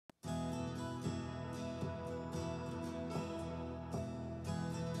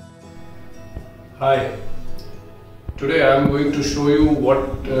Hi, today I am going to show you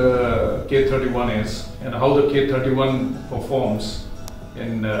what K31 is and how the K31 performs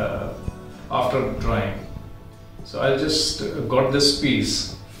in after drying. So I just got this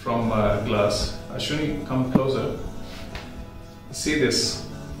piece from glass. Ashwini, come closer. See this.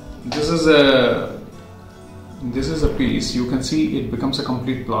 This is a piece. You can see it becomes a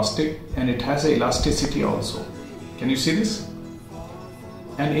complete plastic and it has elasticity also. Can you see this?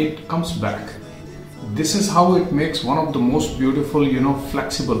 And it comes back. This is how it makes one of the most beautiful,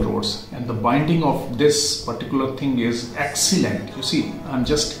 flexible rods, and the binding of this particular thing is excellent. You see, I'm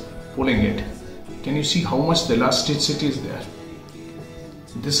just pulling it. Can you see how much the elasticity is there?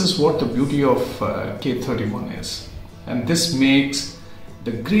 This is what the beauty of K31 is, and this makes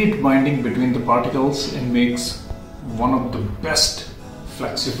the great binding between the particles and makes one of the best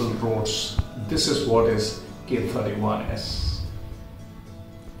flexible rods. This is what is K31 is.